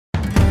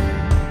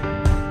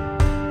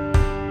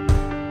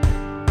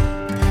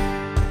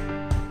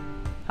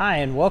Hi,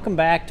 and welcome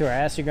back to our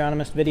Ask the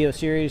Agronomist video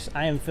series.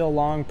 I am Phil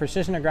Long,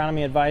 Precision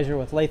Agronomy Advisor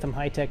with Latham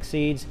High-Tech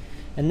Seeds.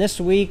 And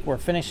this week, we're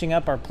finishing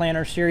up our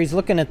planter series,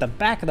 looking at the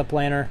back of the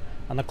planter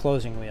on the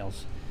closing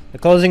wheels. The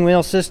closing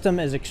wheel system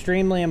is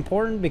extremely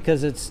important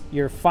because it's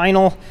your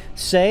final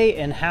say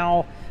in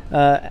how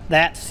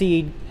that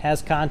seed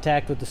has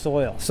contact with the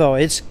soil. So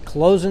it's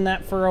closing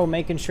that furrow,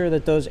 making sure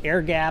that those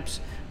air gaps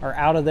are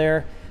out of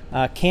there.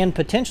 Can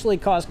potentially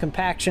cause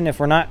compaction if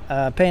we're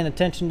not paying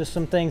attention to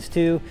some things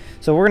too.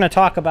 So we're going to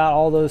talk about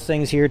all those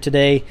things here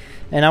today.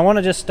 And I want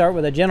to just start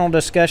with a general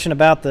discussion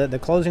about the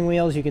closing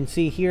wheels. You can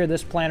see here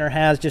this planter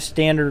has just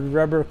standard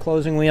rubber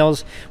closing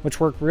wheels, which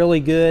work really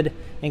good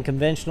in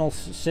conventional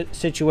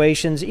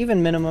situations,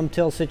 even minimum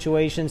till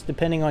situations,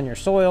 depending on your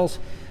soils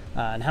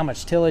and how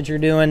much tillage you're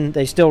doing.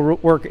 They still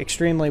work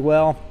extremely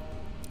well.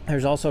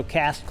 There's also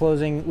cast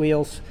closing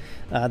wheels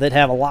that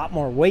have a lot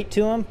more weight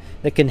to them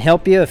that can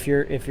help you if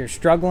you're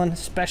struggling,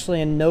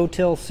 especially in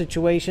no-till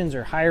situations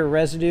or higher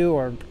residue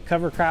or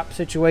cover crop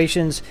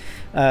situations.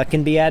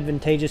 Can be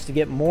advantageous to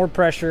get more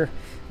pressure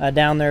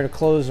down there to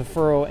close a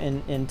furrow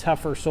in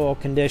tougher soil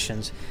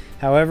conditions.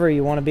 However,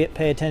 you want to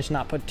pay attention,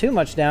 not put too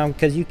much down,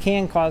 because you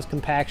can cause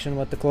compaction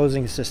with the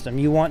closing system.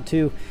 You want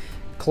to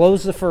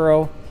close the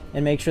furrow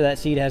and make sure that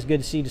seed has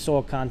good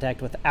seed-to-soil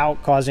contact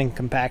without causing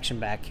compaction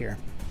back here.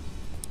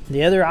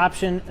 The other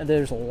option,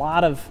 there's a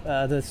lot of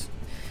this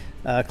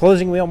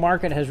closing wheel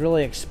market has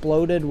really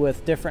exploded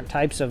with different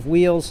types of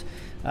wheels,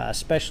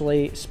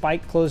 especially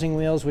spiked closing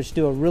wheels, which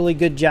do a really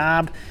good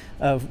job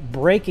of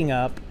breaking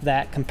up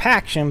that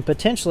compaction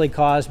potentially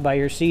caused by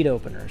your seed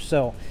openers.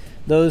 So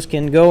those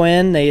can go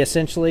in, they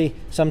essentially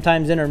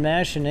sometimes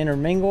intermesh and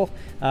intermingle,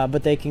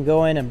 but they can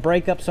go in and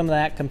break up some of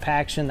that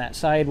compaction, that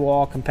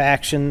sidewall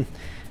compaction,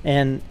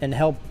 and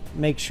help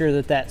make sure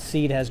that that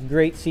seed has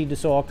great seed to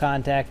soil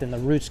contact and the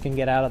roots can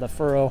get out of the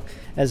furrow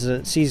as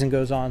the season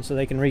goes on so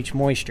they can reach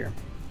moisture.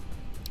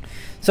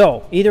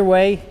 So either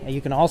way,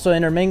 you can also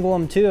intermingle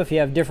them too if you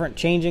have different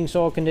changing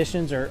soil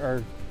conditions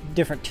or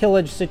different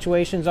tillage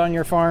situations on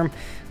your farm.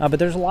 But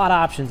there's a lot of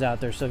options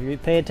out there. So if you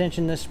pay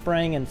attention this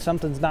spring and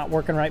something's not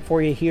working right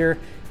for you here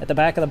at the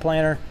back of the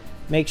planter,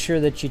 make sure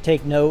that you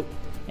take note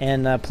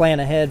and plan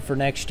ahead for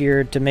next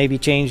year to maybe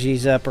change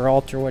these up or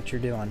alter what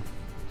you're doing.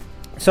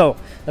 So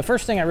the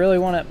first thing I really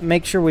want to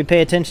make sure we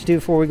pay attention to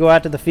before we go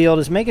out to the field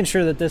is making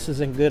sure that this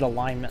is in good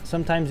alignment.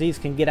 Sometimes these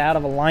can get out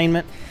of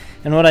alignment,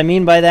 and what I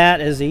mean by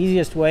that is the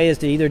easiest way is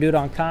to either do it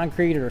on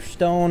concrete or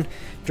stone.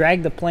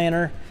 Drag the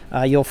planter.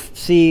 You'll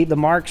see the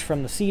marks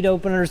from the seed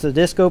openers, the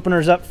disc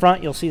openers up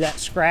front. You'll see that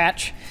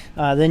scratch.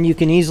 Then you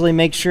can easily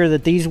make sure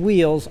that these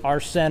wheels are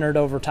centered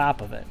over top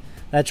of it.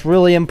 That's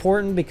really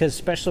important because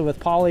especially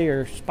with poly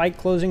or spike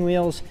closing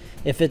wheels,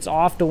 if it's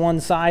off to one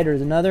side or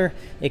another,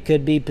 it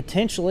could be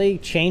potentially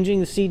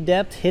changing the seed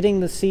depth, hitting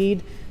the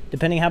seed,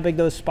 depending how big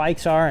those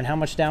spikes are and how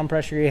much down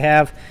pressure you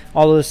have.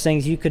 All those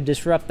things, you could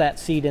disrupt that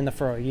seed in the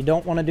furrow. You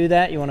don't want to do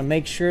that. You want to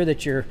make sure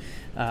that you're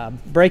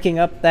breaking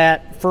up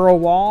that furrow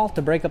wall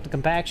to break up the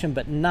compaction,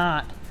 but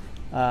not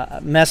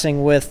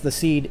messing with the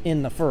seed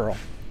in the furrow.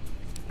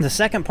 The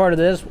second part of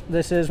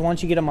this is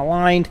once you get them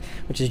aligned,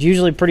 which is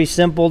usually pretty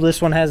simple. This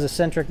one has a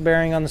centric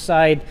bearing on the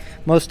side.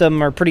 Most of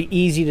them are pretty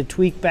easy to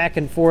tweak back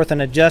and forth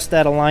and adjust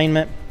that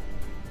alignment.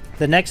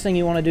 The next thing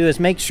you want to do is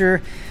make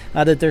sure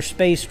that they're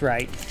spaced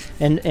right.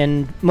 And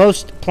in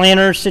most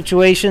planter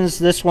situations,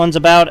 this one's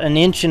about 1.5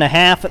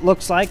 inches, it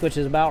looks like, which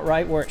is about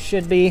right where it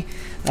should be.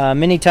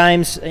 Many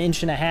times 1.5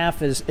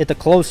 inches is at the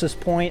closest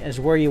point is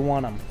where you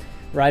want them.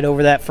 Right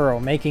over that furrow,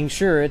 making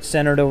sure it's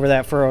centered over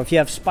that furrow. If you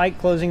have spike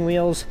closing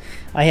wheels,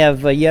 I have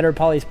Yetter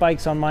poly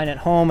spikes on mine at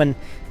home, and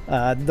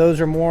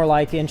those are more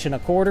like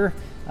 1.25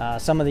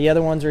 inches. Some of the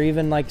other ones are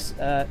even like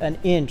 1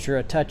 inch or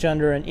a touch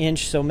under 1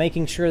 inch. So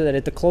making sure that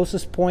at the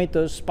closest point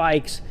those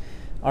spikes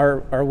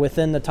are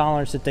within the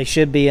tolerance that they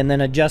should be, and then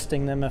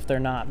adjusting them if they're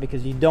not,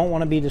 because you don't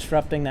want to be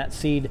disrupting that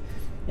seed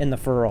in the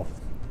furrow.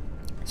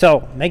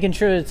 So making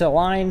sure that it's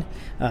aligned,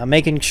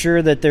 making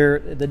sure that they're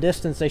the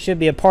distance they should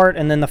be apart,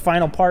 and then the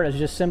final part is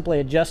just simply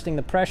adjusting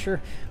the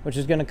pressure, which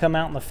is going to come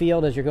out in the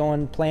field as you're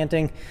going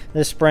planting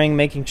this spring,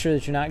 making sure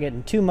that you're not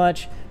getting too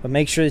much, but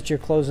make sure that you're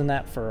closing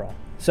that furrow.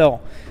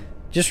 So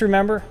just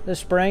remember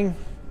this spring,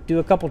 do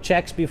a couple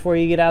checks before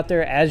you get out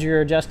there as you're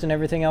adjusting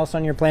everything else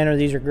on your planter.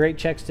 These are great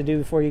checks to do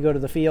before you go to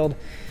the field,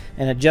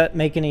 and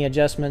make any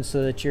adjustments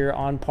so that you're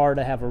on par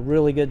to have a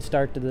really good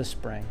start to this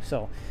spring.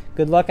 So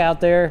good luck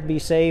out there, be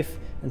safe.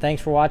 And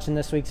thanks for watching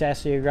this week's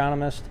Ask the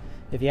Agronomist.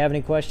 If you have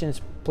any questions,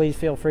 please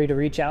feel free to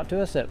reach out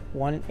to us at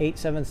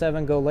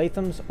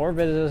 1-877-GO-LATHAMS or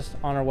visit us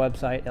on our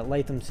website at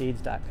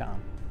lathamseeds.com.